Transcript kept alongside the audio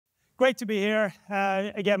great to be here.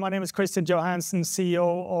 Again, my name is Kristian Johansen,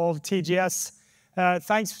 CEO of TGS.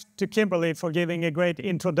 Thanks to Kimberly for giving a great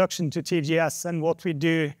introduction to TGS and what we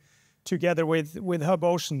do together with Hub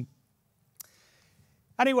Ocean.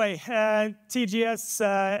 Anyway,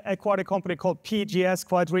 TGS acquired a company called PGS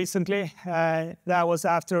quite recently. That was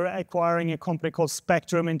after acquiring a company called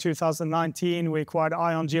Spectrum in 2019. We acquired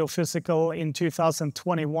Ion Geophysical in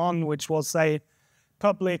 2021, which was a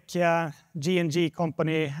public G&G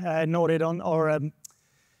company noted on or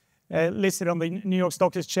listed on the New York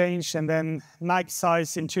Stock Exchange, and then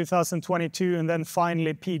Magseis in 2022, and then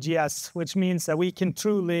finally PGS, which means that we can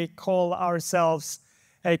truly call ourselves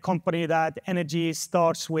a company that energy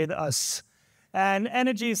starts with us. And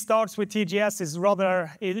energy starts with TGS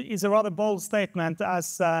is a rather bold statement,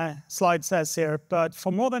 as slide says here. But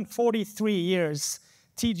for more than 43 years,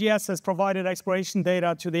 TGS has provided exploration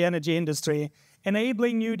data to the energy industry,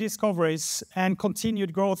 enabling new discoveries and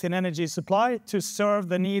continued growth in energy supply to serve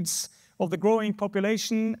the needs of the growing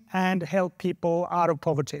population and help people out of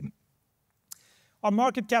poverty. Our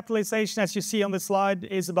market capitalization, as you see on the slide,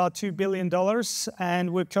 is about $2 billion, and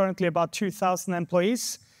we're currently about 2,000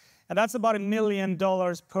 employees. And that's about $1 million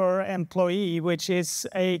per employee, which is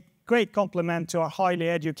a great complement to our highly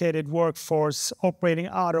educated workforce operating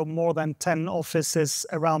out of more than 10 offices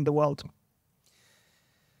around the world.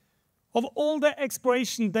 Of all the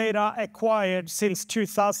exploration data acquired since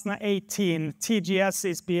 2018, TGS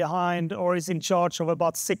is behind or is in charge of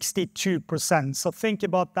about 62%. So think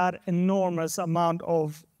about that enormous amount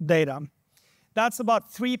of data. That's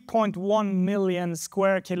about 3.1 million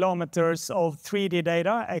square kilometers of 3D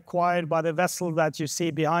data acquired by the vessel that you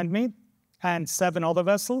see behind me and 7 other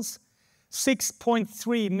vessels,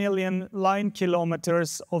 6.3 million line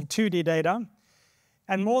kilometers of 2D data,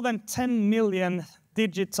 and more than 10 million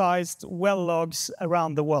digitized well logs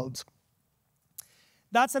around the world.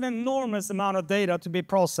 That's an enormous amount of data to be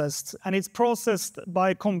processed, and it's processed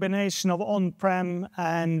by a combination of on-prem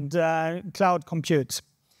and cloud compute.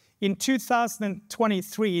 In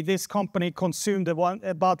 2023, this company consumed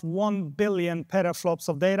about 1 billion petaflops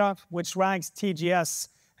of data, which ranks TGS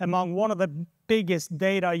among one of the biggest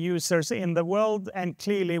data users in the world and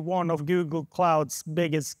clearly one of Google Cloud's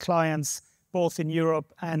biggest clients, both in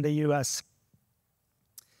Europe and the US.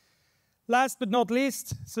 Last but not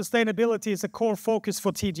least, sustainability is a core focus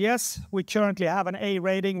for TGS. We currently have an A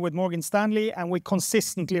rating with Morgan Stanley, and we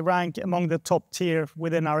consistently rank among the top tier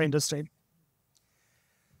within our industry.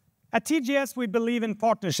 At TGS, we believe in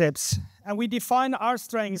partnerships, and we define our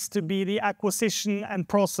strengths to be the acquisition and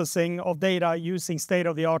processing of data using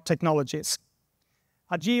state-of-the-art technologies.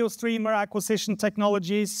 Our GeoStreamer acquisition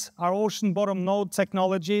technologies, our ocean bottom node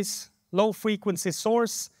technologies, low-frequency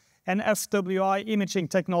source, and FWI imaging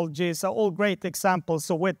technologies are all great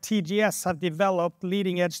examples of where TGS have developed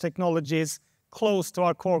leading-edge technologies close to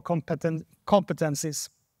our core competencies.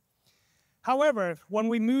 However, when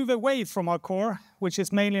we move away from our core, which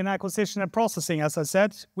is mainly in acquisition and processing, as I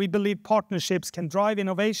said, we believe partnerships can drive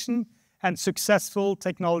innovation and successful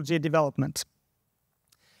technology development.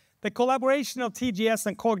 The collaboration of TGS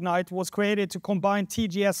and Cognite was created to combine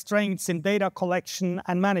TGS strengths in data collection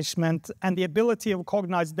and management and the ability of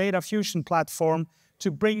Cognite's Data Fusion platform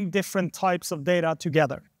to bring different types of data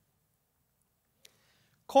together.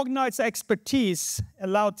 Cognite's expertise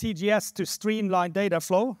allowed TGS to streamline data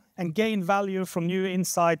flow and gain value from new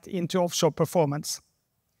insight into offshore performance.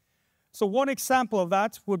 So one example of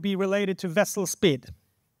that would be related to vessel speed.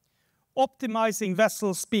 Optimizing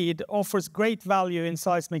vessel speed offers great value in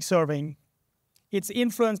seismic surveying. It's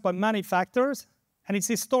influenced by many factors, and it's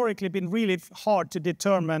historically been really hard to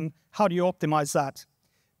determine how do you optimize that.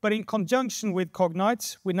 But in conjunction with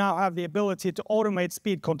Cognite, we now have the ability to automate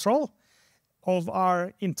speed control of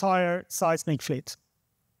our entire seismic fleet.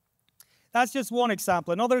 That's just one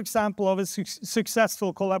example. Another example of a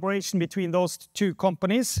successful collaboration between those two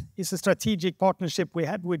companies is a strategic partnership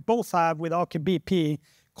we both have with Aker BP,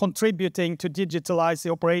 contributing to digitalize the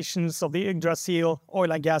operations of the Yggdrasil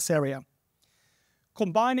oil and gas area.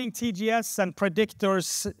 Combining TGS and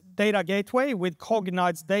Predictor's data gateway with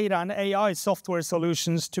Cognite's data and AI software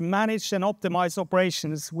solutions to manage and optimize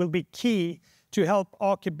operations will be key to help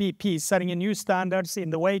Aker BP setting new standards in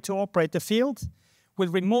the way to operate the field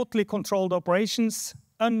with remotely controlled operations,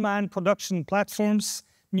 unmanned production platforms,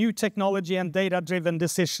 new technology and data-driven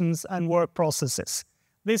decisions and work processes.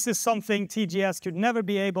 This is something TGS could never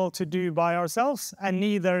be able to do by ourselves, and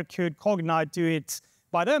neither could Cognite do it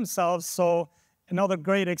by themselves. So another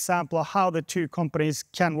great example of how the two companies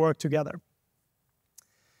can work together.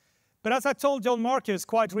 But as I told John Marcus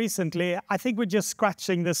quite recently, I think we're just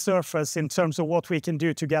scratching the surface in terms of what we can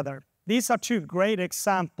do together. These are two great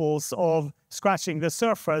examples of scratching the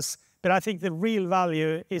surface, but I think the real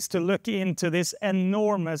value is to look into this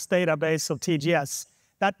enormous database of TGS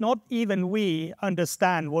that not even we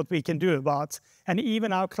understand what we can do about, and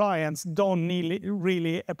even our clients don't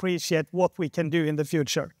really appreciate what we can do in the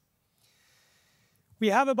future. We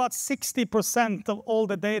have about 60% of all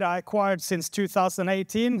the data acquired since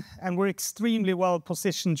 2018, and we're extremely well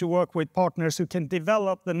positioned to work with partners who can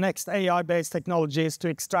develop the next AI-based technologies to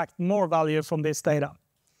extract more value from this data.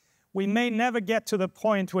 We may never get to the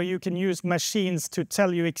point where you can use machines to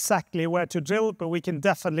tell you exactly where to drill, but we can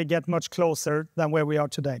definitely get much closer than where we are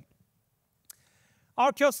today.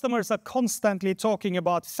 Our customers are constantly talking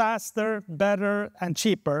about faster, better, and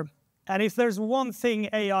cheaper. And if there's one thing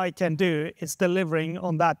AI can do, it's delivering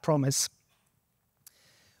on that promise.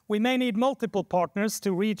 We may need multiple partners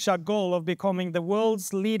to reach our goal of becoming the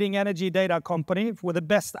world's leading energy data company with the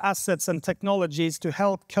best assets and technologies to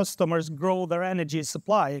help customers grow their energy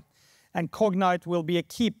supply. And Cognite will be a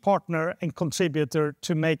key partner and contributor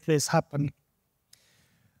to make this happen.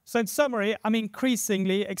 So in summary, I'm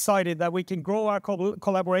increasingly excited that we can grow our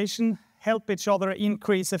collaboration, help each other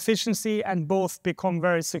increase efficiency, and both become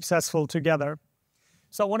very successful together.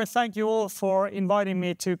 So I want to thank you all for inviting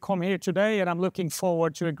me to come here today, and I'm looking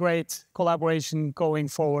forward to a great collaboration going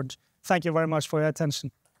forward. Thank you very much for your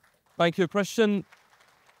attention. Thank you, Kristian.